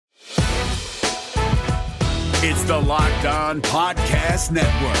It's the Locked On Podcast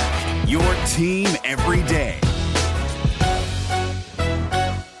Network, your team every day.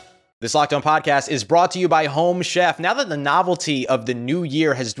 This Locked On Podcast is brought to you by Home Chef. Now that the novelty of the new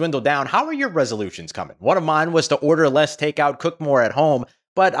year has dwindled down, how are your resolutions coming? One of mine was to order less takeout, cook more at home,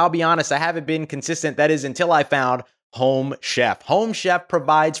 but I'll be honest, I haven't been consistent. That is until I found Home Chef. Home Chef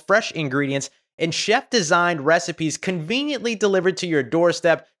provides fresh ingredients and chef-designed recipes conveniently delivered to your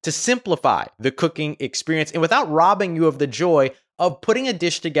doorstep to simplify the cooking experience and without robbing you of the joy of putting a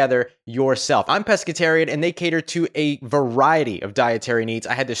dish together yourself. I'm pescatarian and they cater to a variety of dietary needs.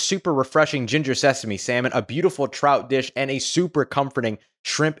 I had this super refreshing ginger sesame salmon, a beautiful trout dish, and a super comforting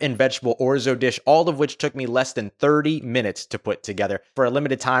shrimp and vegetable orzo dish, all of which took me less than 30 minutes to put together. For a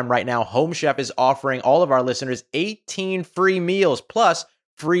limited time right now, Home Chef is offering all of our listeners 18 free meals plus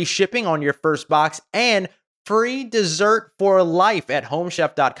free shipping on your first box and free dessert for life at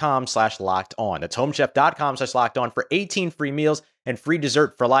homechef.com/lockedon. That's homechef.com/lockedon for 18 free meals and free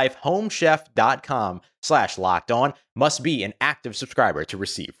dessert for life. Homechef.com/lockedon. Must be an active subscriber to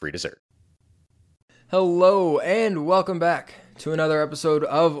receive free dessert. Hello and welcome back to another episode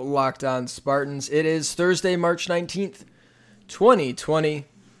of Locked On Spartans. It is Thursday, March 19th, 2020.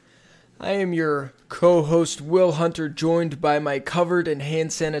 I am your co-host, Will Hunter, joined by my covered in hand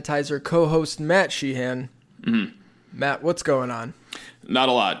sanitizer co-host, Matt Sheehan. Mm-hmm. Matt, what's going on? Not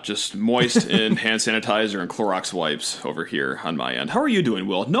a lot, just moist in hand sanitizer and Clorox wipes over here on my end. How are you doing,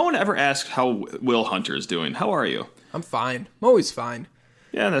 Will? No one ever asked how Will Hunter is doing. How are you? I'm fine. I'm always fine.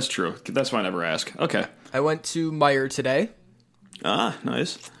 Yeah, that's true. That's why I never ask. Okay. I went to Meijer today. Ah,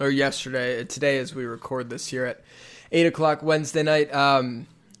 nice. Or yesterday. Today as we record this here at 8 o'clock Wednesday night.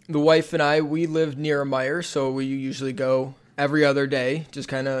 The wife and I, we live near a Meijer, so we usually go every other day. Just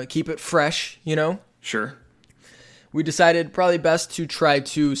kind of keep it fresh, you know? Sure. We decided probably best to try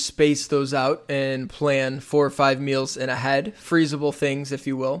to space those out and plan 4 or 5 meals in ahead. Freezable things, if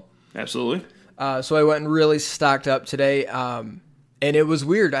you will. Absolutely. So I went and really stocked up today. And it was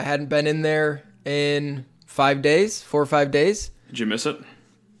weird. I hadn't been in there in 4 or 5 days. Did you miss it?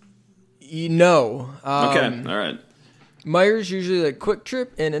 No. Okay, all right. Meijer's usually like quick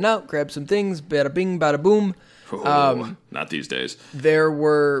trip, in and out, grab some things, bada bing, bada boom. Not these days. There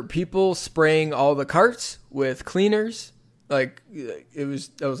were people spraying all the carts with cleaners. I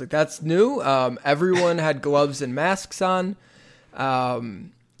was like, that's new. Everyone had gloves and masks on.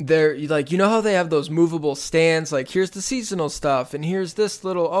 They're like, you know how they have those movable stands? Like, here's the seasonal stuff, and here's this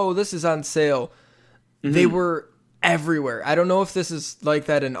little, this is on sale. Mm-hmm. They were everywhere. I don't know if this is like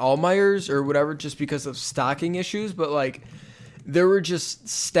that in all Meijers or whatever, just because of stocking issues, but like there were just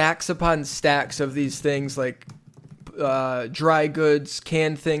stacks upon stacks of these things, like dry goods,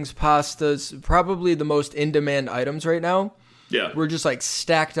 canned things, pastas, probably the most in-demand items right now. Yeah. We're just like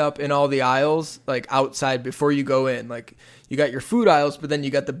stacked up in all the aisles, like outside before you go in. Like you got your food aisles, but then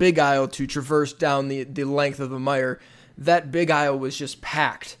you got the big aisle to traverse down the length of the Meijer. That big aisle was just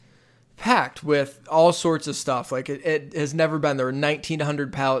packed with all sorts of stuff. Like it has never been. There were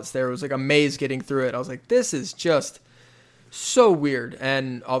 1,900 pallets there. It was like a maze getting through it. I was like, this is just so weird.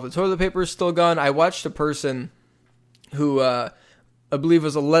 And all the toilet paper is still gone. I watched a person who I believe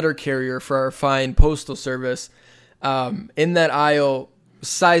was a letter carrier for our fine postal service in that aisle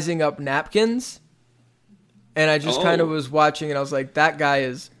sizing up napkins. And I just kind of was watching and I was like, that guy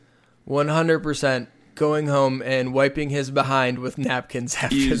is 100% going home and wiping his behind with napkins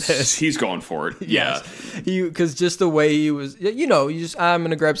after this. He's going for it. Yes. Yeah. Because just the way he was, I'm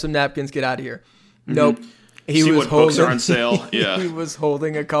going to grab some napkins, get out of here. Mm-hmm. Nope. He See was what books are on sale. Yeah. He was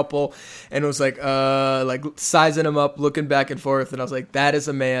holding a couple and was like sizing them up, looking back and forth. And I was like, that is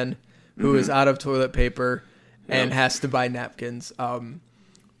a man who is out of toilet paper and has to buy napkins.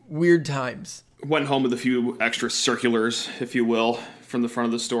 Weird times. Went home with a few extra circulars, if you will, from the front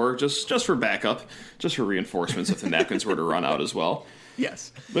of the store, just for backup, just for reinforcements if the napkins were to run out as well.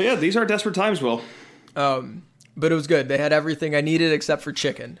 Yes. But yeah, these are desperate times, Will. But it was good. They had everything I needed except for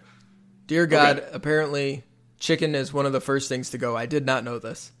chicken. Dear God, Apparently chicken is one of the first things to go. I did not know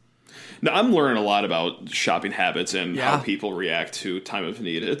this. Now, I'm learning a lot about shopping habits and how people react to time of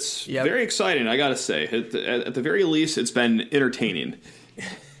need. It's very exciting, I gotta say. At the very least, it's been entertaining.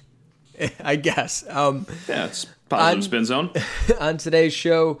 I guess. It's positive spin zone. On today's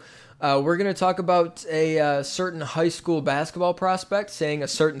show, we're going to talk about a certain high school basketball prospect saying a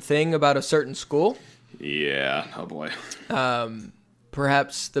certain thing about a certain school. Yeah. Oh, boy.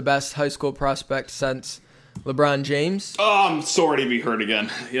 Perhaps the best high school prospect since LeBron James. Oh, I'm so ready to be hurt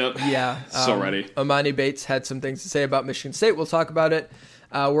again. Yep. Yeah. So ready. Emoni Bates had some things to say about Michigan State. We'll talk about it.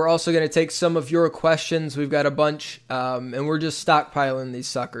 We're also going to take some of your questions. We've got a bunch, and we're just stockpiling these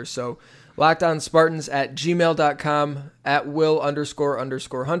suckers. So LockedOnSpartans@gmail.com,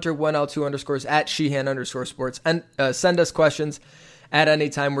 @Will__Hunter, 1L2 underscores @Sheehan_sports. And send us questions at any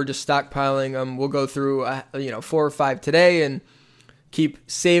time. We're just stockpiling them. We'll go through 4 or 5 today and keep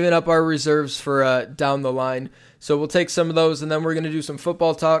saving up our reserves for down the line. So we'll take some of those, and then we're going to do some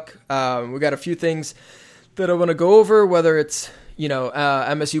football talk. We got a few things that I want to go over, whether it's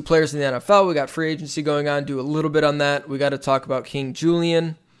MSU players in the NFL. We got free agency going on. Do a little bit on that. We got to talk about King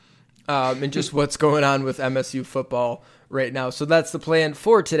Julian and just what's going on with MSU football right now. So that's the plan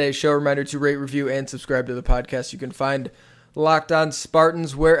for today's show. Reminder to rate, review, and subscribe to the podcast. You can find Locked On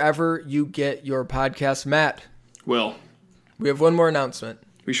Spartans wherever you get your podcast. Matt. Will. We have one more announcement.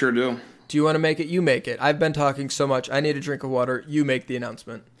 We sure do. Do you want to make it? You make it. I've been talking so much. I need a drink of water. You make the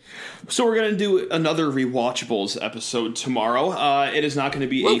announcement. So we're going to do another Rewatchables episode tomorrow. It is not going to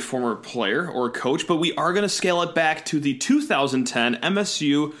be a former player or coach, but we are going to scale it back to the 2010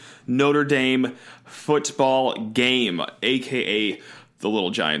 MSU Notre Dame football game, a.k.a. the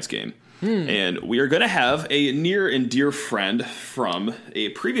Little Giants game. And we are going to have a near and dear friend from a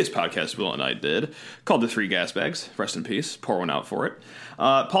previous podcast Will and I did called The Three Gas Bags. Rest in peace. Pour one out for it.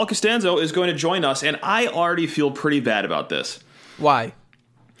 Paul Costanzo is going to join us, and I already feel pretty bad about this. Why?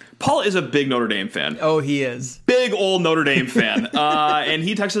 Paul is a big Notre Dame fan. Oh, he is. Big old Notre Dame fan. And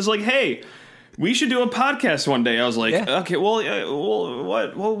he texted us like, hey, we should do a podcast one day. I was like, okay, well,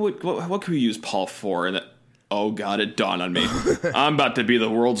 what can we use Paul for? And oh, God, it dawned on me. I'm about to be the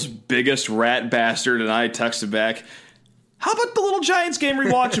world's biggest rat bastard. And I texted back, how about the Little Giants game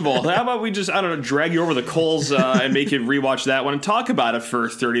rewatchable? How about we just, drag you over the coals and make you rewatch that one and talk about it for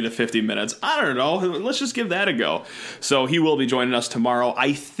 30 to 50 minutes? I don't know. Let's just give that a go. So he will be joining us tomorrow.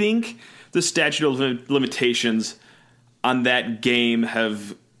 I think the statute of limitations on that game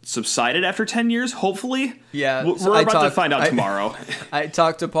have subsided after 10 years, hopefully. Yeah. We're about to find out tomorrow. I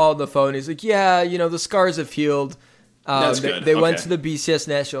talked to Paul on the phone. He's like, the scars have healed. That's good. They went to the BCS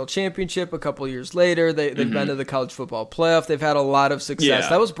National Championship a couple years later. They've been to the College Football Playoff. They've had a lot of success. Yeah.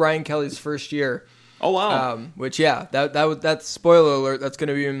 That was Brian Kelly's first year. Oh, wow. That's spoiler alert. That's going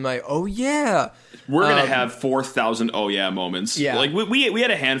to be my, oh, yeah. We're going to have 4,000 oh, yeah moments. Yeah. Like, we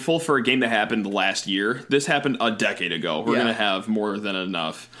had a handful for a game that happened last year. This happened a decade ago. We're going to have more than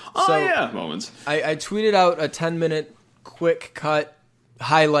enough moments. I tweeted out a 10-minute quick cut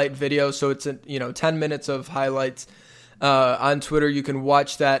highlight video. So it's 10 minutes of highlights. On Twitter, you can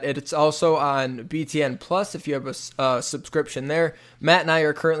watch that. It's also on BTN Plus if you have a subscription there. Matt and I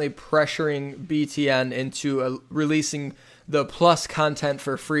are currently pressuring BTN into releasing the Plus content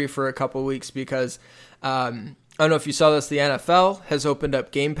for free for a couple weeks because I don't know if you saw this. The NFL has opened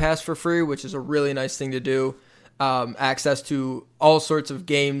up Game Pass for free, which is a really nice thing to do. Access to all sorts of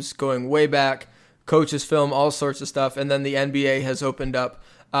games going way back, coaches film, all sorts of stuff. And then the NBA has opened up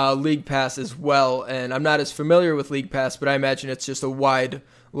League Pass as well, and I'm not as familiar with League Pass, but I imagine it's just a wide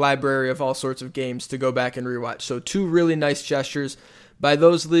library of all sorts of games to go back and rewatch. So 2 really nice gestures by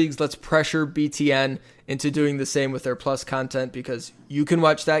those leagues. Let's pressure BTN into doing the same with their Plus content because you can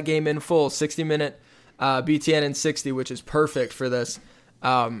watch that game in full, 60-minute BTN in 60, which is perfect for this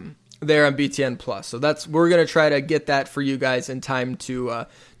there on BTN Plus. So we're going to try to get that for you guys in time to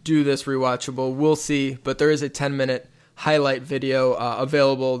do this rewatchable. We'll see, but there is a 10-minute highlight video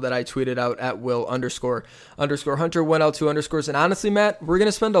available that I tweeted out at Will__Hunter, 1L2 underscores. And honestly, Matt, we're going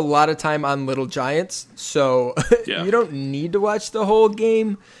to spend a lot of time on Little Giants. So you don't need to watch the whole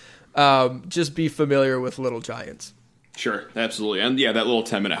game. Just be familiar with Little Giants. Sure, absolutely. And that little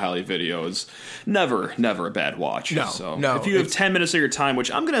 10-minute highlight video is never a bad watch. No. If you have 10 minutes of your time,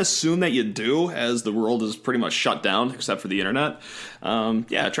 which I'm going to assume that you do, as the world is pretty much shut down except for the internet,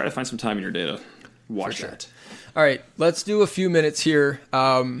 try to find some time in your day to watch that. All right, let's do a few minutes here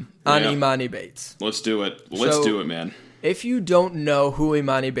on Emoni Bates. Let's do it. Let's do it, man. If you don't know who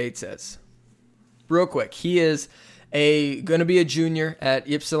Emoni Bates is, real quick, he is going to be a junior at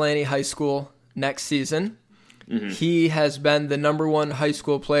Ypsilanti High School next season. Mm-hmm. He has been the number 1 high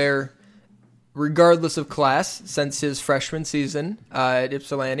school player, regardless of class, since his freshman season at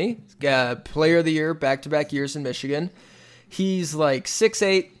Ypsilanti. Player of the year, back-to-back years in Michigan. He's like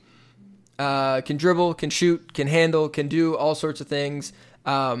 6'8", can dribble, can shoot, can handle, can do all sorts of things.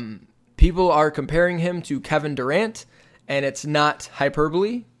 People are comparing him to Kevin Durant, and it's not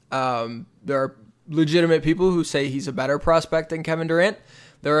hyperbole. There are legitimate people who say he's a better prospect than Kevin Durant.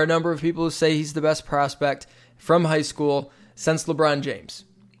 There are a number of people who say he's the best prospect from high school since LeBron James.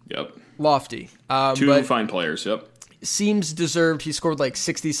 Yep. Lofty. 2 fine players, yep. Seems deserved. He scored like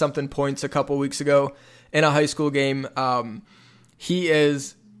 60-something points a couple weeks ago in a high school game. He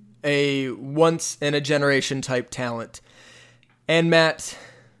is a once-in-a-generation type talent. And Matt,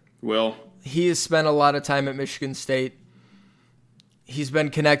 he has spent a lot of time at Michigan State. He's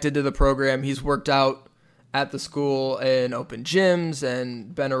been connected to the program. He's worked out at the school in open gyms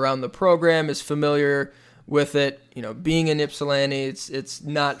and been around the program, is familiar with it. You know, being in Ypsilanti, it's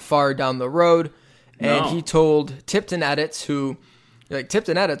not far down the road. And he told Tipton Edits, who, like,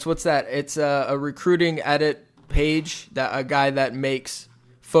 Tipton Edits, what's that? It's a recruiting edit page, that a guy that makes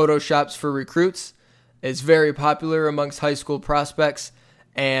photoshops for recruits, is very popular amongst high school prospects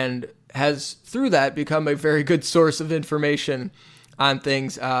and has, through that, become a very good source of information on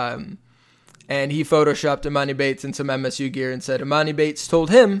things. And he photoshopped Emoni Bates in some MSU gear and said Emoni Bates told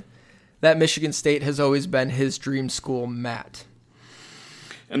him that Michigan State has always been his dream school, Matt.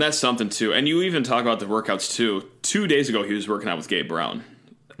 And that's something, too. And you even talk about the workouts, too. 2 days ago, he was working out with Gabe Brown.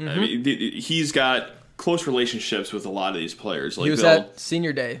 Mm-hmm. I mean, he's got close relationships with a lot of these players. Like he was at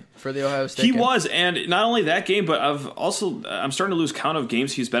senior day for the Ohio State game. Was, and not only that game, but I'm starting to lose count of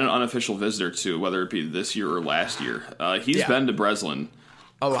games he's been an unofficial visitor to, whether it be this year or last year. He's been to Breslin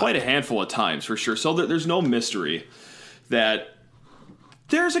quite a handful of times, for sure. So there's no mystery that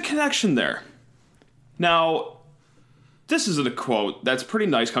there's a connection there. Now, this is a quote that's pretty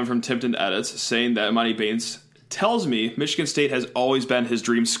nice coming from Tipton Edits, saying that Emoni Bates tells me Michigan State has always been his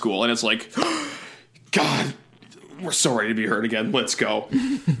dream school. And it's like, God, we're so ready to be heard again. Let's go.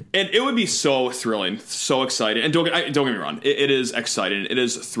 And it would be so thrilling, so exciting. And don't get me wrong, it is exciting. It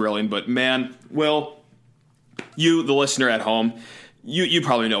is thrilling. But, man, Will, you, the listener at home, you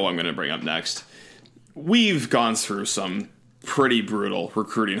probably know what I'm going to bring up next. We've gone through some pretty brutal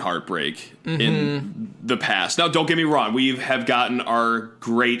recruiting heartbreak in the past. Now, don't get me wrong. We have gotten our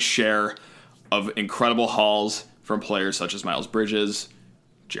great share of incredible hauls from players such as Miles Bridges,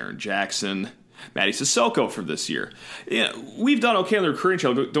 Jaren Jackson, Matty Sissoko for this year. Yeah, we've done okay on the recruiting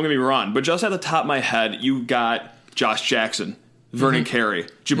trail, don't get me wrong, but just at the top of my head, you got Josh Jackson, Vernon Carey,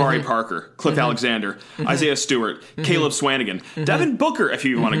 Jabari Parker, Cliff Alexander, Isaiah Stewart, Caleb Swanigan, Devin Booker, if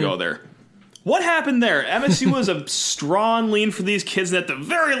you want to go there. What happened there? MSU was a strong lean for these kids, and at the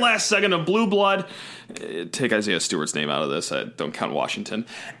very last second of blue blood, take Isaiah Stewart's name out of this, I don't count Washington.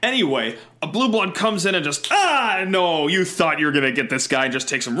 Anyway, a blue blood comes in and just, no, you thought you were going to get this guy, and just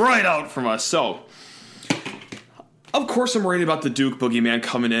takes him right out from us. So, of course I'm worried about the Duke boogeyman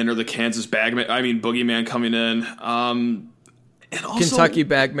coming in, or the Kansas boogeyman coming in. And also, Kentucky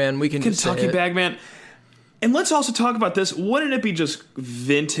bagman, we can just say Kentucky it. bagman. And let's also talk about this. Wouldn't it be just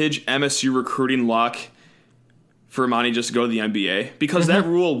vintage MSU recruiting luck for Emoni just to go to the NBA? Because that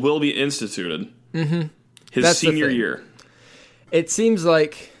rule will be instituted his senior year. It seems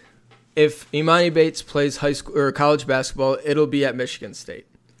like if Emoni Bates plays high school or college basketball, it'll be at Michigan State.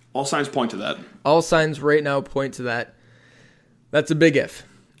 All signs point to that. All signs right now point to that. That's a big if.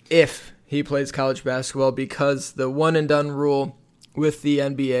 If he plays college basketball, because the one and done rule with the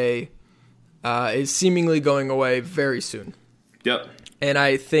NBA is seemingly going away very soon. Yep. And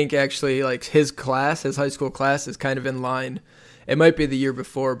I think actually like his high school class is kind of in line. It might be the year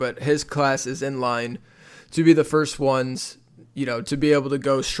before, but his class is in line to be the first ones, to be able to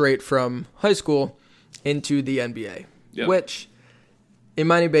go straight from high school into the NBA, which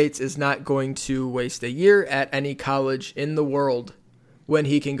Emoni Bates is not going to waste a year at any college in the world when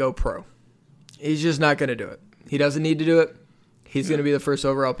he can go pro. He's just not going to do it. He doesn't need to do it. He's going to be the first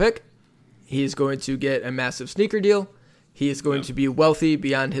overall pick. He's going to get a massive sneaker deal. He is going to be wealthy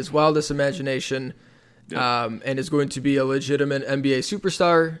beyond his wildest imagination, and is going to be a legitimate NBA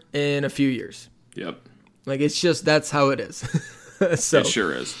superstar in a few years. Yep. Like, it's just, that's how it is. So, it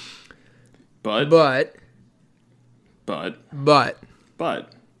sure is. But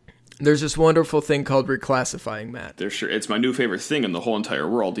there's this wonderful thing called reclassifying, Matt. It's my new favorite thing in the whole entire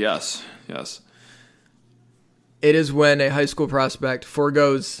world. Yes. It is when a high school prospect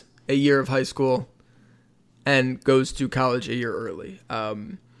forgoes a year of high school and goes to college a year early.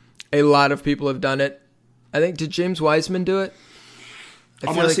 A lot of people have done it. I think, did James Wiseman do it?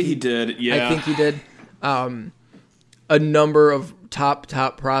 I want to say he did, yeah. I think he did. A number of top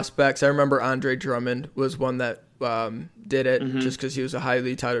prospects. I remember Andre Drummond was one that did it just because he was a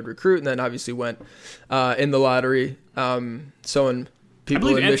highly touted recruit, and then obviously went in the lottery. I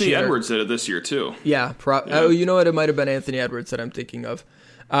believe Anthony Edwards did it this year, too. Yeah. Oh, you know what? It might have been Anthony Edwards that I'm thinking of.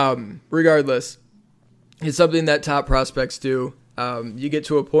 Regardless, it's something that top prospects do. You get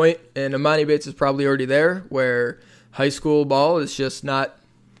to a point, and Emoni Bates is probably already there, where high school ball is just not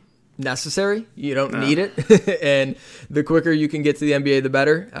necessary. You don't need it. And the quicker you can get to the NBA, the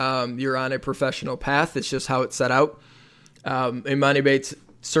better. You're on a professional path. It's just how it's set out. Emoni Bates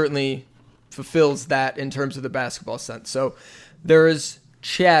certainly fulfills that in terms of the basketball sense. So there is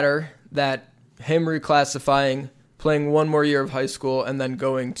chatter that him reclassifying, playing one more year of high school, and then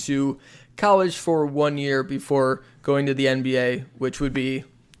going to college for 1 year before going to the NBA, which would be,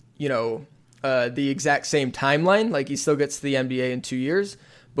 the exact same timeline. Like, he still gets to the NBA in 2 years,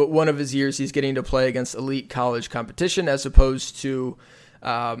 but one of his years he's getting to play against elite college competition as opposed to,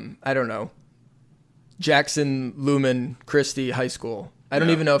 Jackson Lumen Christie High School. I don't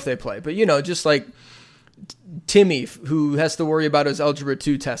even know if they play, but, just like Timmy, who has to worry about his Algebra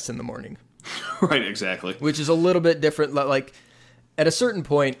 2 test in the morning. Right, exactly. Which is a little bit different. Like, at a certain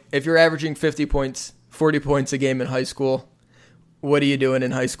point, if you're averaging 50 points, 40 points a game in high school, what are you doing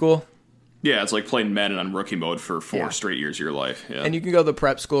in high school? Yeah, it's like playing Madden on rookie mode for 4 straight years of your life. Yeah. And you can go the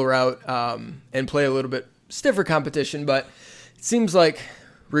prep school route and play a little bit stiffer competition, but it seems like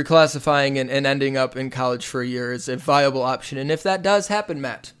reclassifying and ending up in college for a year is a viable option. And if that does happen,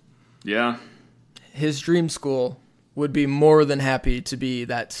 Matt, his dream school would be more than happy to be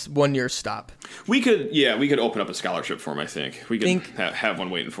that 1 year stop. We could open up a scholarship for him, I think. We could have one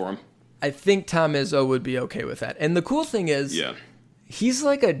waiting for him. I think Tom Izzo would be okay with that. And the cool thing is, he's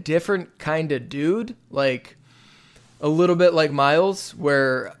like a different kind of dude, like a little bit like Miles,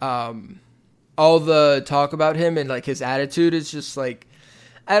 where all the talk about him and like his attitude is just like,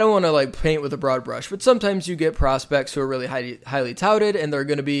 I don't want to like paint with a broad brush, but sometimes you get prospects who are really highly touted and they're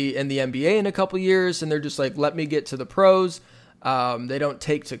going to be in the NBA in a couple years and they're just like, let me get to the pros. They don't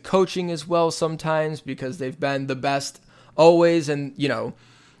take to coaching as well sometimes because they've been the best always. And,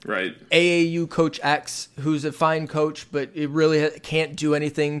 right. AAU coach X, who's a fine coach, but it really can't do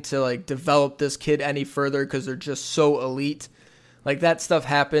anything to like develop this kid any further because they're just so elite. Like that stuff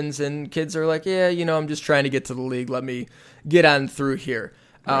happens and kids are like, yeah, I'm just trying to get to the league. Let me get on through here.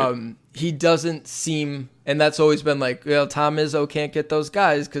 Right. He doesn't seem, and that's always been like, Tom Izzo can't get those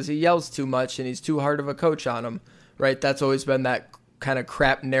guys because he yells too much and he's too hard of a coach on them, right? That's always been that kind of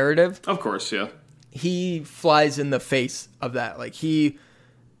crap narrative. Of course, yeah. He flies in the face of that. Like, he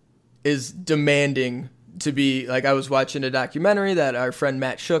is demanding to be, like, I was watching a documentary that our friend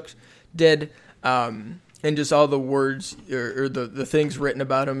Matt Shook did, and just all the words or the things written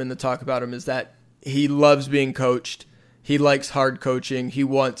about him and the talk about him is that he loves being coached. He likes hard coaching. He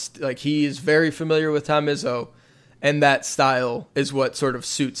is very familiar with Tom Izzo, and that style is what sort of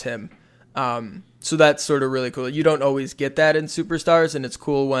suits him. So that's sort of really cool. You don't always get that in superstars, and it's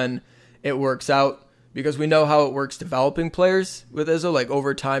cool when it works out because we know how it works developing players with Izzo. Like,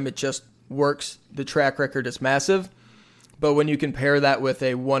 over time, it just works. The track record is massive. But when you compare that with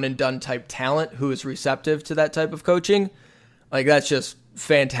a one-and-done type talent who is receptive to that type of coaching, like, that's just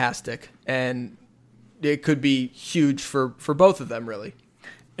fantastic. And it could be huge for both of them, really.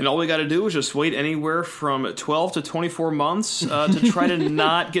 And all we got to do is just wait anywhere from 12 to 24 months to try to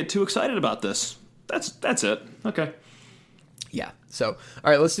not get too excited about this. That's it. Okay. Yeah. So,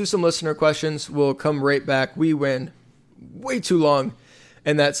 all right, let's do some listener questions. We'll come right back. We went way too long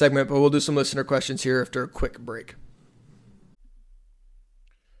in that segment, but we'll do some listener questions here after a quick break.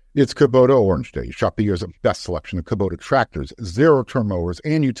 It's Kubota Orange Day. Shop the year's best selection of Kubota tractors, zero-turn mowers,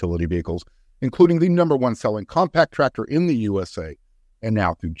 and utility vehicles, including the #1 selling compact tractor in the USA. And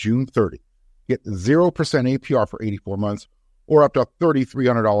now through June 30, get 0% APR for 84 months or up to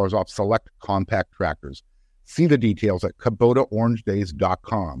 $3,300 off select compact tractors. See the details at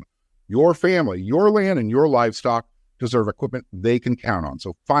KubotaOrangeDays.com. Your family, your land, and your livestock deserve equipment they can count on.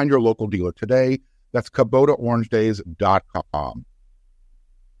 So find your local dealer today. That's KubotaOrangeDays.com.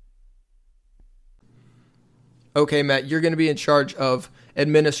 Okay, Matt, you're going to be in charge of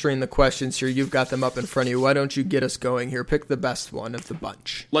administering the questions here. You've got them up in front of you. Why don't you get us going here? Pick the best one of the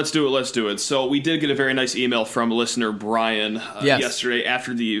bunch. Let's do it. So we did get a very nice email from listener Brian yesterday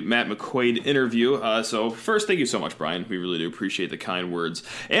after the Matt McQuaid interview. So first, thank you so much, Brian. We really do appreciate the kind words.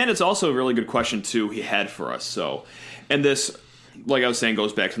 And it's also a really good question, too, he had for us. So, and this, like I was saying,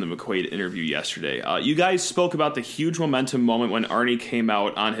 goes back to the McQuaid interview yesterday. You guys spoke about the huge momentum moment when Arnie came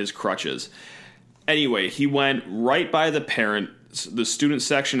out on his crutches. Anyway, he went right by the parents, the student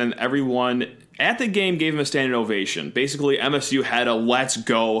section, and everyone at the game gave him a standing ovation. Basically, MSU had a let's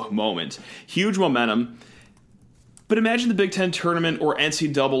go moment. Huge momentum. But imagine the Big Ten tournament or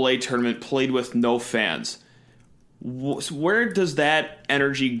NCAA tournament played with no fans. Where does that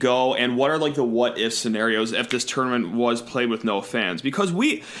energy go, and what are like the what-if scenarios if this tournament was played with no fans? Because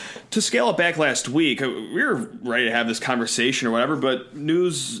to scale it back last week, we were ready to have this conversation or whatever, but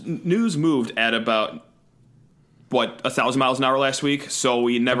news moved at about, 1,000 miles an hour last week, so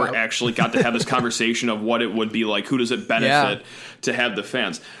we never actually got to have this conversation of what it would be like, who does it benefit to have the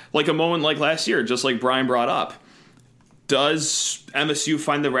fans. Like a moment like last year, just like Brian brought up. does MSU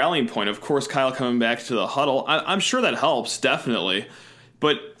find the rallying point? Of course, Kyle coming back to the huddle. I'm sure that helps, definitely.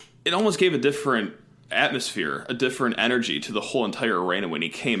 But it almost gave a different atmosphere, a different energy to the whole entire arena when he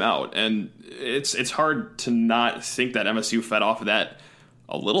came out. And it's hard to not think that MSU fed off of that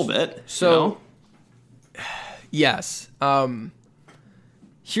a little bit. So, yes.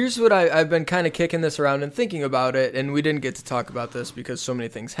 Here's what I've been kind of kicking this around and thinking about it, and we didn't get to talk about this because so many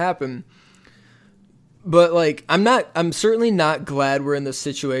things happen. But like, I'm certainly not glad we're in the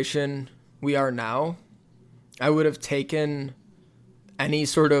situation we are now. I would have taken any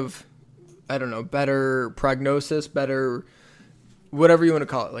sort of, I don't know, better prognosis, better, whatever you want to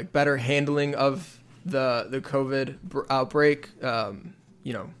call it, like better handling of the COVID outbreak,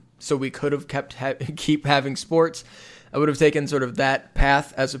 so we could have keep having sports. I would have taken sort of that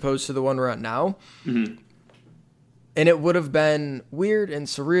path as opposed to the one we're on now. Mm-hmm. And it would have been weird and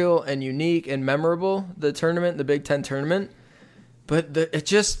surreal and unique and memorable, the tournament, the Big Ten tournament. But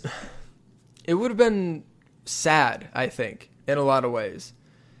it would have been sad, I think, in a lot of ways.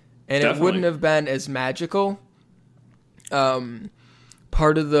 And Definitely. It wouldn't have been as magical.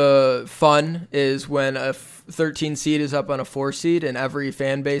 Part of the fun is when a 13 seed is up on a 4 seed and every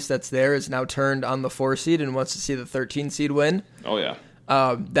fan base that's there is now turned on the 4 seed and wants to see the 13 seed win. Oh, yeah.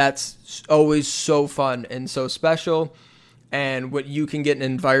 That's always so fun and so special. And what you can get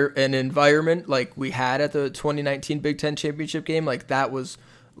an environment like we had at the 2019 Big Ten Championship game, like that was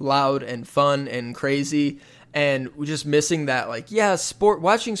loud and fun and crazy. And we're just missing that. Like, yeah,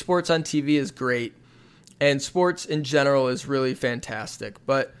 watching sports on TV is great. And sports in general is really fantastic.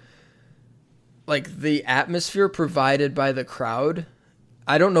 But like the atmosphere provided by the crowd,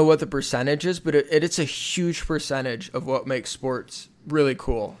 I don't know what the percentage is, but it's a huge percentage of what makes sports really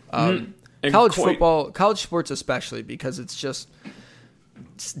cool. College football, college sports especially, because it's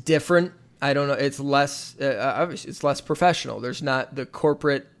different. I don't know. It's less, obviously it's less professional. There's not the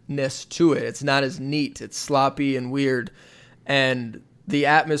corporateness to it. It's not as neat. It's sloppy and weird. And the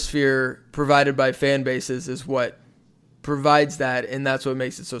atmosphere provided by fan bases is what provides that, and that's what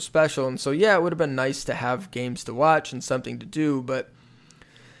makes it so special. And so, yeah, it would have been nice to have games to watch and something to do, but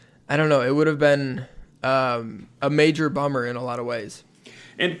I don't know. It would have been a major bummer in a lot of ways.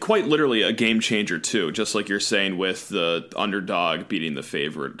 And quite literally a game changer, too, just like you're saying with the underdog beating the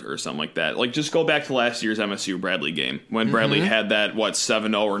favorite or something like that. Like, just go back to last year's MSU-Bradley game when Bradley had that,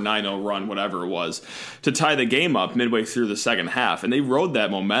 7-0 or 9-0 run, whatever it was, to tie the game up midway through the second half. And they rode that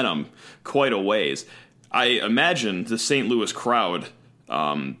momentum quite a ways. I imagine the St. Louis crowd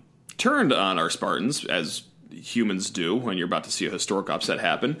turned on our Spartans, as humans do when you're about to see a historic upset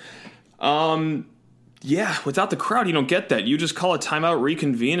happen. Yeah, without the crowd, you don't get that. You just call a timeout,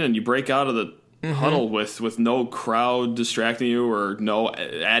 reconvene, and you break out of the huddle with no crowd distracting you or no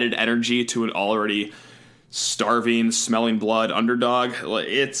added energy to an already starving, smelling blood underdog.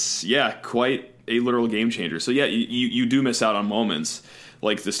 It's, quite a literal game changer. So, yeah, you do miss out on moments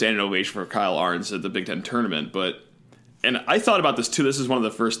like the standing ovation for Kyle Arns at the Big Ten tournament. And I thought about this, too. This is one of the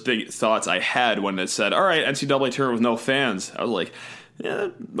first thoughts I had when it said, all right, NCAA tournament with no fans. I was like, yeah,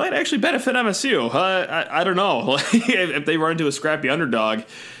 it might actually benefit MSU. I don't know. If they run into a scrappy underdog,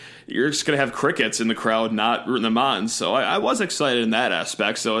 you're just going to have crickets in the crowd not rooting them on. So I was excited in that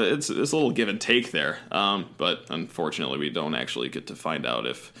aspect. So it's a little give and take there. But unfortunately, we don't actually get to find out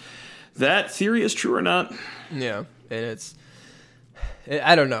if that theory is true or not. Yeah, and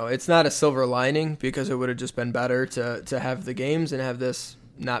I don't know. It's not a silver lining because it would have just been better to have the games and have this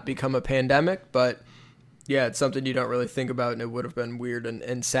not become a pandemic. But yeah, it's something you don't really think about, and it would have been weird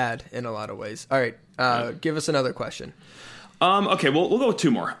and sad in a lot of ways. All right, give us another question. Okay, we'll go with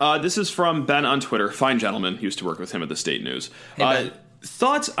two more. This is from Ben on Twitter. Fine gentleman. Used to work with him at the State News. Hey,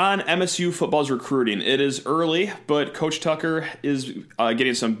 thoughts on MSU football's recruiting? It is early, but Coach Tucker is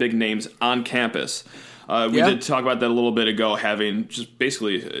getting some big names on campus. We did talk about that a little bit ago, having just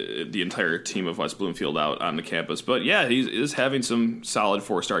basically the entire team of West Bloomfield out on the campus. But yeah, he is having some solid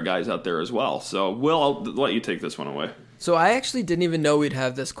 4-star guys out there as well. So, Will, I'll let you take this one away. So I actually didn't even know we'd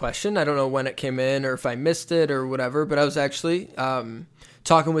have this question. I don't know when it came in or if I missed it or whatever, but I was actually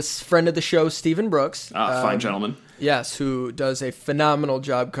talking with friend of the show, Stephen Brooks. Fine gentleman. Yes, who does a phenomenal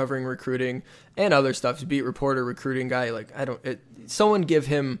job covering recruiting and other stuff. He's a beat reporter, recruiting guy. Someone give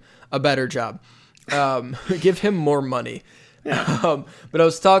him a better job. Give him more money. Yeah. But I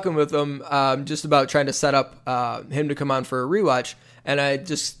was talking with him just about trying to set up him to come on for a rewatch, and I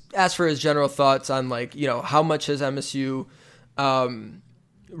just asked for his general thoughts on how much has MSU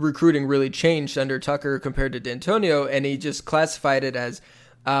recruiting really changed under Tucker compared to D'Antonio, and he just classified it as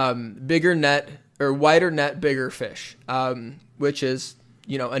bigger net or wider net, bigger fish, which is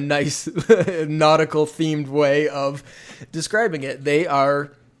a nice nautical themed way of describing it. They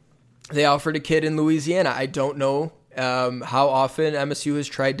offered a kid in Louisiana. I don't know how often MSU has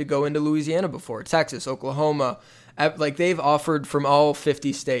tried to go into Louisiana before. Texas, Oklahoma, like they've offered from all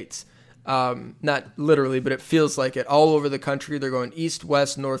 50 states. Not literally, but it feels like it all over the country. They're going east,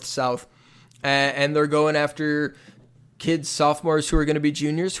 west, north, south, and they're going after kids, sophomores who are going to be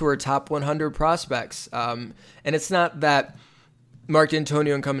juniors, who are top 100 prospects. And it's not that Mark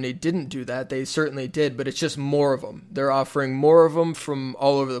D'Antonio and company didn't do that. They certainly did, but it's just more of them. They're offering more of them from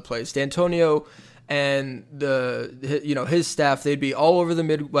all over the place. D'Antonio and his staff, they'd be all over the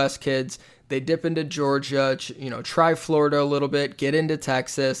Midwest kids. They dip into Georgia, try Florida a little bit, get into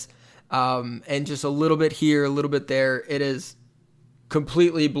Texas, and just a little bit here, a little bit there. It is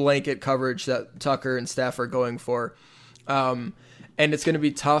completely blanket coverage that Tucker and staff are going for. And it's going to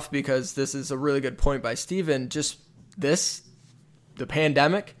be tough because this is a really good point by Steven. The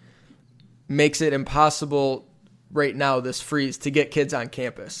pandemic makes it impossible right now, this freeze, to get kids on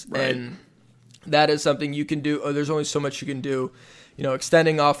campus. Right. And that is something you can do. There's only so much you can do.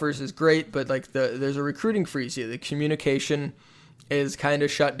 Extending offers is great, but there's a recruiting freeze here. The communication is kind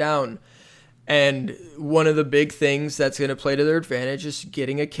of shut down. And one of the big things that's going to play to their advantage is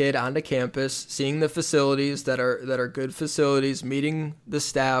getting a kid onto campus, seeing the facilities that are good facilities, meeting the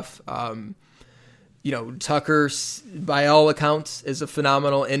staff. Tucker, by all accounts, is a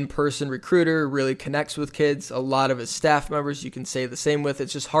phenomenal in-person recruiter, really connects with kids. A lot of his staff members you can say the same with.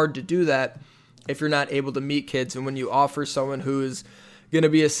 It's just hard to do that if you're not able to meet kids. And when you offer someone who is going to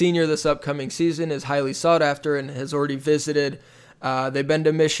be a senior this upcoming season, is highly sought after and has already visited, they've been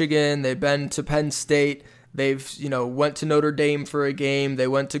to Michigan, they've been to Penn State, they've, went to Notre Dame for a game, they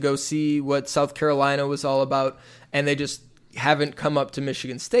went to go see what South Carolina was all about, and they just haven't come up to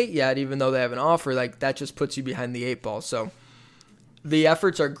Michigan State yet, even though they have an offer. That just puts you behind the eight ball. So the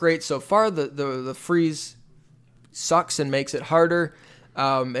efforts are great so far. The freeze sucks and makes it harder,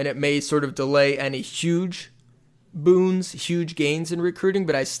 and it may sort of delay any huge boons, huge gains in recruiting,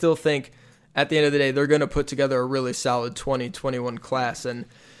 but I still think at the end of the day, they're going to put together a really solid 2021 class. And,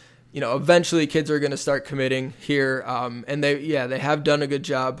 eventually kids are going to start committing here. And they have done a good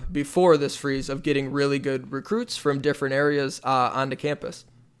job before this freeze of getting really good recruits from different areas onto campus.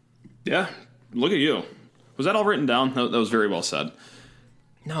 Yeah. Look at you. Was that all written down? That was very well said.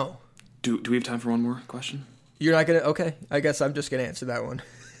 No. Do we have time for one more question? You're not going to? Okay. I guess I'm just going to answer that one.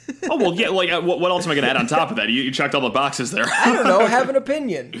 Oh, well, yeah, what else am I going to add on top of that? You checked all the boxes there. I don't know. Have an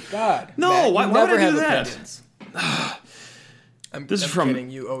opinion. God. No, Matt, why would I do that? Opinions. I'm kidding.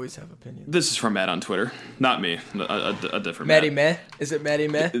 You always have opinions. This is from Matt on Twitter. Not me. A different Matty Matt. Meh? Is it Matty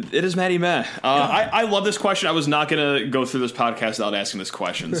Meh? It is Matty Meh. I love this question. I was not going to go through this podcast without asking this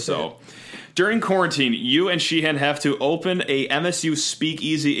question. So, during quarantine, you and Sheehan have to open a MSU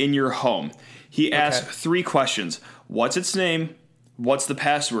speakeasy in your home. He asked 3 questions. What's its name? What's the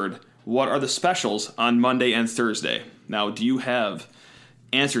password? What are the specials on Monday and Thursday? Now, do you have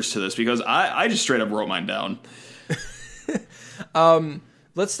answers to this? Because I just straight up wrote mine down.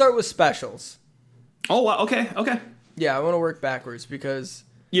 Let's start with specials. Oh, wow. Okay. Yeah, I want to work backwards because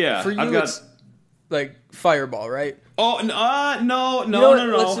for you it's like Fireball, right? Oh, no.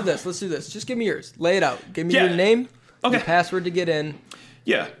 Let's do this. Just give me yours. Lay it out. Give me your name, your password to get in.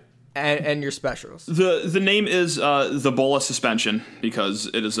 Yeah. And your specials. The name is the Bola suspension because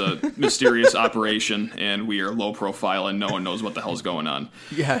it is a mysterious operation and we are low profile and no one knows what the hell's going on.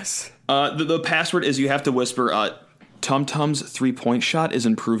 Yes. The password is you have to whisper, Tum Tum's 3-point shot is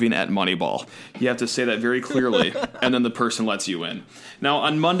improving at Moneyball. You have to say that very clearly, and then the person lets you in. Now,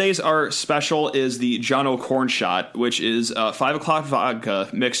 on Mondays, our special is the John O'Corn shot, which is 5 o'clock vodka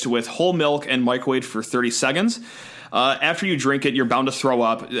mixed with whole milk and microwaved for 30 seconds. After you drink it, you're bound to throw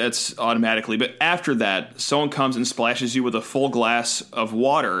up. That's automatically. But after that, someone comes and splashes you with a full glass of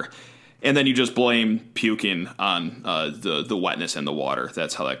water, and then you just blame puking on the wetness in the water.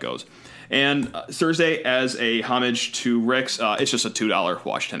 That's how that goes. And Thursday, as a homage to Rick's, it's just a $2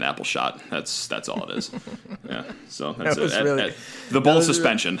 Washington apple shot. That's all it is. Yeah, so that's it. The bowl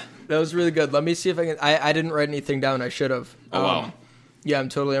suspension. That was really good. Let me see if I can. I didn't write anything down. I should have. Oh, wow. Yeah, I'm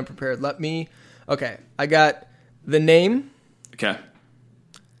totally unprepared. Okay, I got the name. Okay.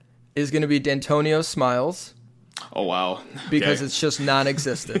 Is going to be D'Antonio Smiles. Oh, wow. Because it's just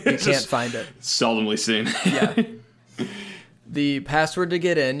non-existent. You can't find it. Seldomly seen. Yeah. The password to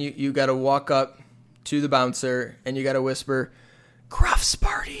get in, you got to walk up to the bouncer and you got to whisper, "Gruff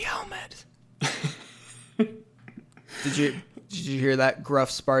Sparty helmet." Did you hear that?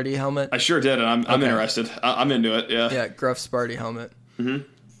 Gruff Sparty helmet? I sure did, and I'm interested. I'm into it. Yeah. Yeah, Gruff Sparty helmet.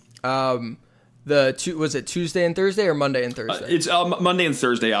 Mm-hmm. Was it Tuesday and Thursday or Monday and Thursday? It's Monday and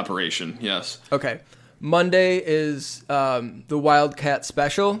Thursday operation. Yes. Okay. Monday is the Wildcat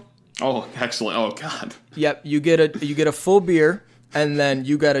special. Oh, excellent. Oh God. Yep. You get a full beer, and then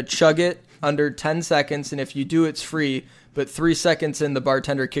you got to chug it under 10 seconds, and if you do, it's free. But 3 seconds in, the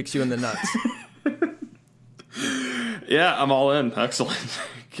bartender kicks you in the nuts. Yeah, I'm all in. Excellent.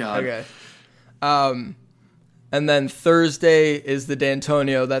 God. Okay. And then Thursday is the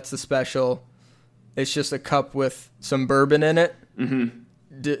D'Antonio. That's the special. It's just a cup with some bourbon in it.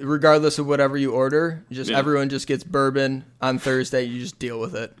 Mm-hmm. Regardless of whatever you order, everyone just gets bourbon on Thursday. You just deal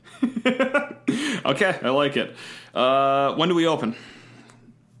with it. Okay, I like it. When do we open?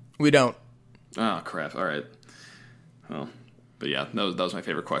 We don't. Oh, crap. All right. Well, but yeah, that was my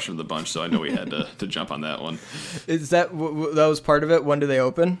favorite question of the bunch, so I know we had to jump on that one. Is that was part of it? When do they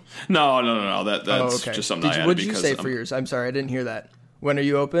open? No. That's just something I added. What did you say for yours? I'm sorry, I didn't hear that. When are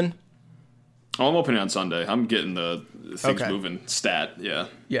you open? Oh, I'm opening on Sunday. I'm getting the things moving stat. Yeah.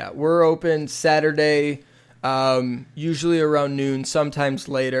 Yeah, we're open Saturday, usually around noon, sometimes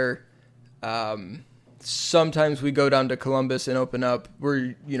later. Sometimes we go down to Columbus and open up.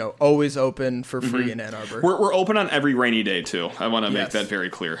 We're always open for free in Ann Arbor. We're open on every rainy day too. I want to make that very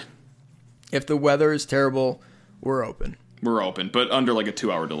clear. If the weather is terrible, we're open. We're open, but under like a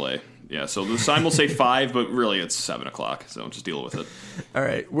 2-hour delay. Yeah, so the sign will say 5, but really it's 7 o'clock, so just deal with it. All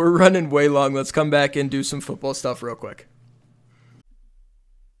right, we're running way long. Let's come back and do some football stuff real quick.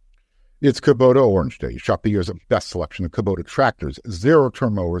 It's Kubota Orange Day. Shop the year's best selection of Kubota tractors,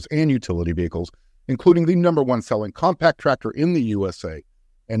 zero-turn mowers, and utility vehicles, including the #1 selling compact tractor in the USA.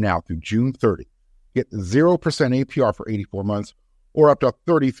 And now through June 30, get 0% APR for 84 months or up to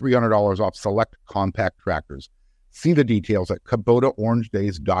 $3,300 off select compact tractors. See the details at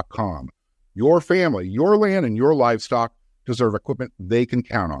KubotaOrangeDays.com. Your family, your land, and your livestock deserve equipment they can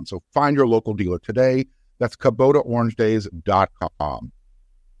count on. So find your local dealer today. That's KubotaOrangeDays.com.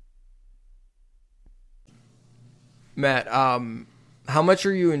 Matt, how much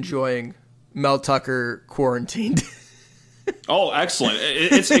are you enjoying Mel Tucker quarantined? Oh, excellent.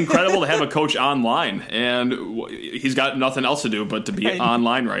 It's incredible to have a coach online, and he's got nothing else to do but to be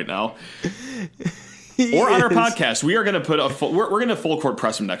online right now. Or on our podcast. We are going to put we're going to full court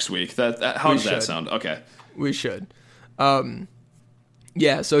press him next week. How does that sound? Okay. We should.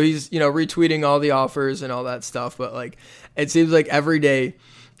 Yeah, so he's, retweeting all the offers and all that stuff, but like it seems like every day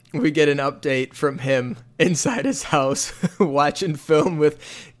we get an update from him inside his house watching film with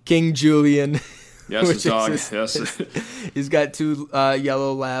King Julian. Yes, his dog. Yes. He's got 2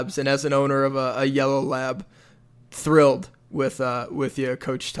 yellow labs, and as an owner of a yellow lab, thrilled with you,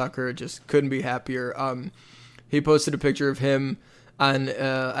 Coach Tucker. Just couldn't be happier. He posted a picture of him on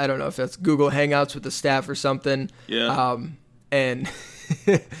I don't know if that's Google Hangouts with the staff or something. Yeah. And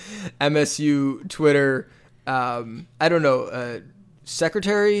MSU Twitter. I don't know.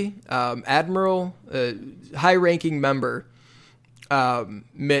 Secretary, Admiral, high-ranking member.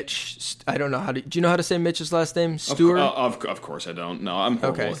 Mitch, I don't know do you know how to say Mitch's last name? Stewart? Of course I don't. No, I'm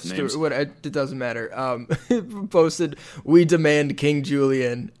horrible with names. It doesn't matter. Posted, "We demand King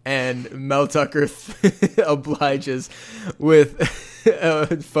Julian," and Mel Tucker obliges with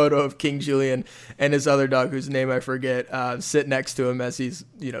a photo of King Julian and his other dog, whose name I forget, sit next to him as he's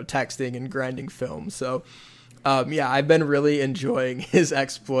texting and grinding film. So. I've been really enjoying his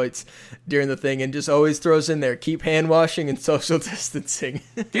exploits during the thing, and just always throws in there, keep hand washing and social distancing.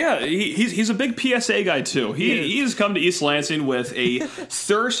 Yeah, he's a big PSA guy too. He has come to East Lansing with a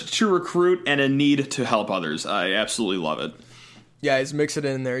thirst to recruit and a need to help others. I absolutely love it. Yeah, he's mixing it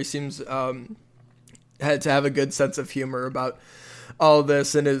in there. He seems had to have a good sense of humor about all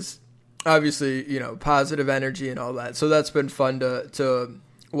this, and is obviously positive energy and all that. So that's been fun to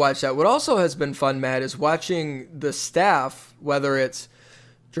watch that. What also has been fun, Matt, is watching the staff, whether it's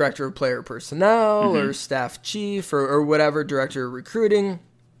director of player personnel or staff chief or whatever, director of recruiting.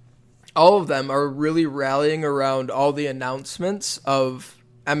 All of them are really rallying around all the announcements of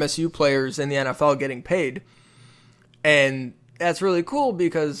MSU players in the NFL getting paid. And that's really cool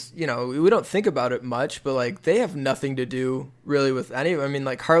because, we don't think about it much, but like they have nothing to do really with any. I mean,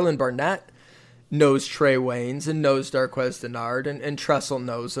 like Harlan Barnett knows Trey Waynes and knows Darquez Denard, and Tressel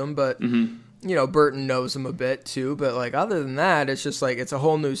knows him, but Burton knows him a bit too. But like other than that, it's just like it's a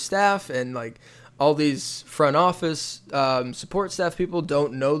whole new staff, and like all these front office support staff people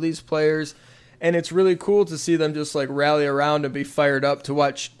don't know these players, and it's really cool to see them just like rally around and be fired up to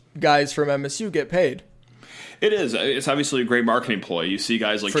watch guys from MSU get paid. It is. It's obviously a great marketing ploy. You see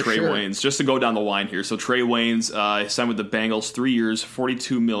guys like Trey Waynes, just to go down the line here. So Trey Waynes signed with the Bengals 3 years,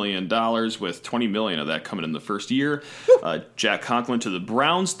 $42 million, with $20 million of that coming in the first year. Jack Conklin to the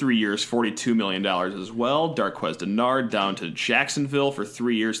Browns, 3 years, $42 million as well. Darqueze Dennard down to Jacksonville for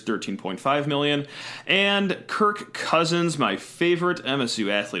 3 years, $13.5 million. And Kirk Cousins, my favorite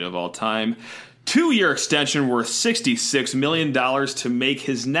MSU athlete of all time, 2-year extension worth $66 million to make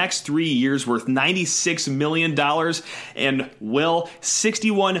his next 3 years worth $96 million, and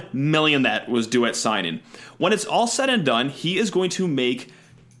 $61 million that was due at signing. When it's all said and done, he is going to make,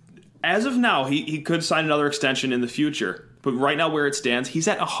 as of now, he could sign another extension in the future. But right now, where it stands, he's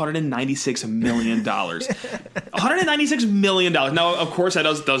at $196 million. $196 million. Now, of course, that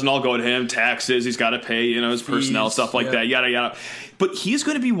doesn't all go to him. Taxes, he's got to pay, his personnel, stuff like that, yada, yada. But he's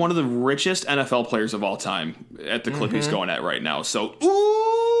going to be one of the richest NFL players of all time at the clip he's going at right now. So,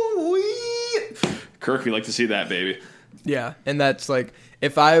 Kirk, we like to see that, baby. Yeah, and that's like,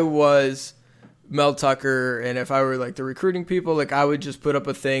 if I was Mel Tucker and if I were like the recruiting people, like I would just put up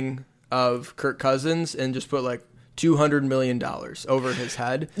a thing of Kirk Cousins and just put like $200 million over his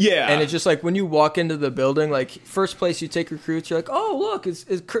head. Yeah. And it's just like when you walk into the building, like first place you take recruits, you're like, oh, look, is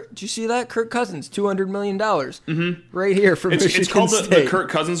Kirk, do you see that? Kirk Cousins, $200 million right here for Michigan It's called State. the Kirk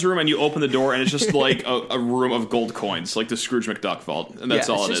Cousins room, and you open the door and it's just like a room of gold coins, like the Scrooge McDuck vault. And that's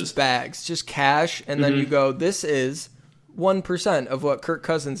all it is. It's just bags, just cash. And then you go, this is 1% of what Kirk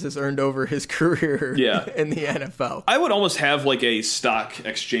Cousins has earned over his career in the NFL. I would almost have like a stock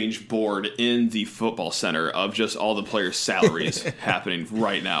exchange board in the football center of just all the players' salaries happening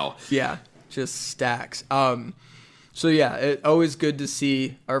right now. Yeah, just stacks. So yeah, it's always good to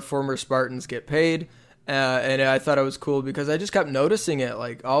see our former Spartans get paid. And I thought it was cool because I just kept noticing it.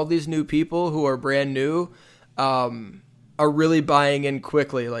 Like all these new people who are brand new, are really buying in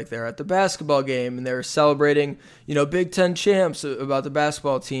quickly. Like they're at the basketball game and they're celebrating, Big Ten champs about the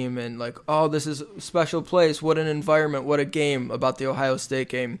basketball team and like, oh, this is a special place. What an environment. What a game about the Ohio State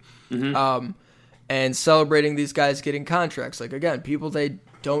game. And celebrating these guys getting contracts. Like again, people they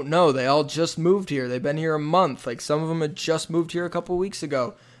don't know. They all just moved here. They've been here a month. Like some of them had just moved here a couple weeks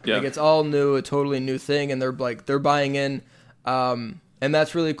ago. Yeah. Like it's all new, a totally new thing. And they're buying in. And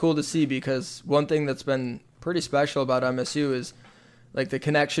that's really cool to see because one thing that's been pretty special about MSU is like the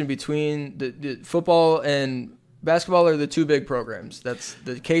connection between the football and basketball are the two big programs. That's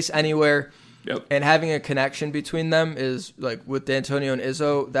the case anywhere. Yep. And having a connection between them is like with D'Antonio and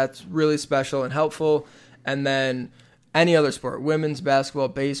Izzo, that's really special and helpful. And then any other sport, women's basketball,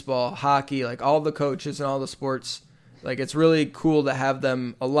 baseball, hockey, like all the coaches and all the sports, like it's really cool to have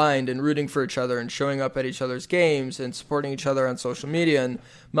them aligned and rooting for each other and showing up at each other's games and supporting each other on social media. And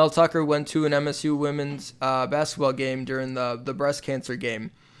Mel Tucker went to an MSU women's basketball game during the breast cancer game.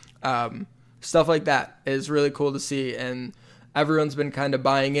 Stuff like that is really cool to see. And everyone's been kind of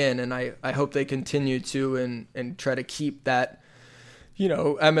buying in. And I hope they continue to and try to keep that,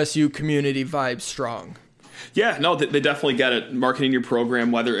 MSU community vibe strong. Yeah, no, they definitely get it. Marketing your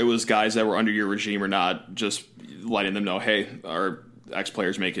program, whether it was guys that were under your regime or not, just letting them know, hey, our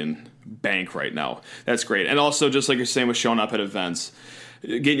ex-player's making bank right now. That's great. And also, just like you're saying with showing up at events,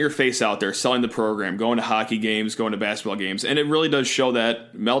 getting your face out there, selling the program, going to hockey games, going to basketball games. And it really does show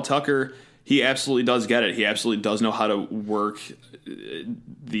that Mel Tucker, he absolutely does get it. He absolutely does know how to work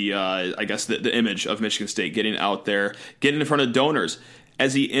the image of Michigan State, getting out there, getting in front of donors.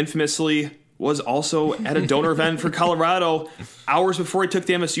 As he infamously was also at a donor event for Colorado hours before he took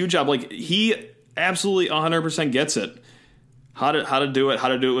the MSU job. Like, he absolutely 100% gets it. How to do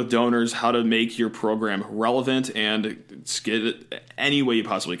it with donors, how to make your program relevant and get it any way you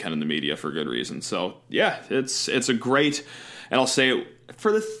possibly can in the media for good reason. So yeah, it's a great, and I'll say it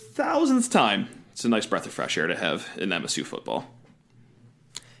for the 1000th time, it's a nice breath of fresh air to have in MSU football.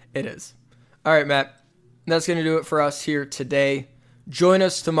 It is. All right, Matt, that's going to do it for us here today. Join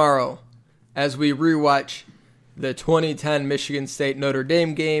us tomorrow as we rewatch the 2010 Michigan State Notre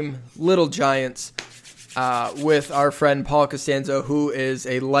Dame game, Little Giants, with our friend Paul Costanzo, who is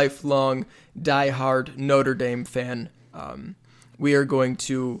a lifelong diehard Notre Dame fan. We are going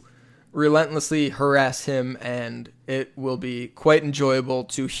to relentlessly harass him, and it will be quite enjoyable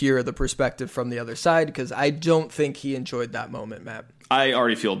to hear the perspective from the other side, because I don't think he enjoyed that moment, Matt. I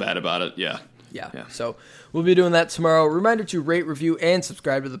already feel bad about it, yeah. Yeah. So we'll be doing that tomorrow. Reminder to rate, review, and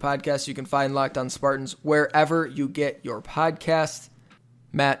subscribe to the podcast. You can find Locked On Spartans wherever you get your podcast.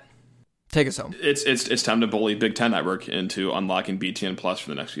 Matt, take us home. It's time to bully Big Ten Network into unlocking BTN Plus for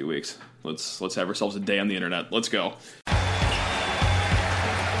the next few weeks. Let's have ourselves a day on the internet. Let's go.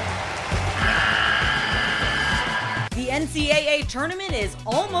 The NCAA tournament is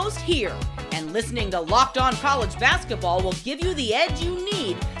almost here, and listening to Locked On College Basketball will give you the edge you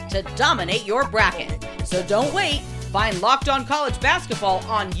need to dominate your bracket. So don't wait. Find Locked On College Basketball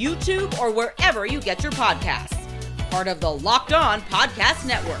on YouTube or wherever you get your podcasts. Part of the Locked On Podcast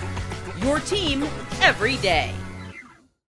Network. Your team every day.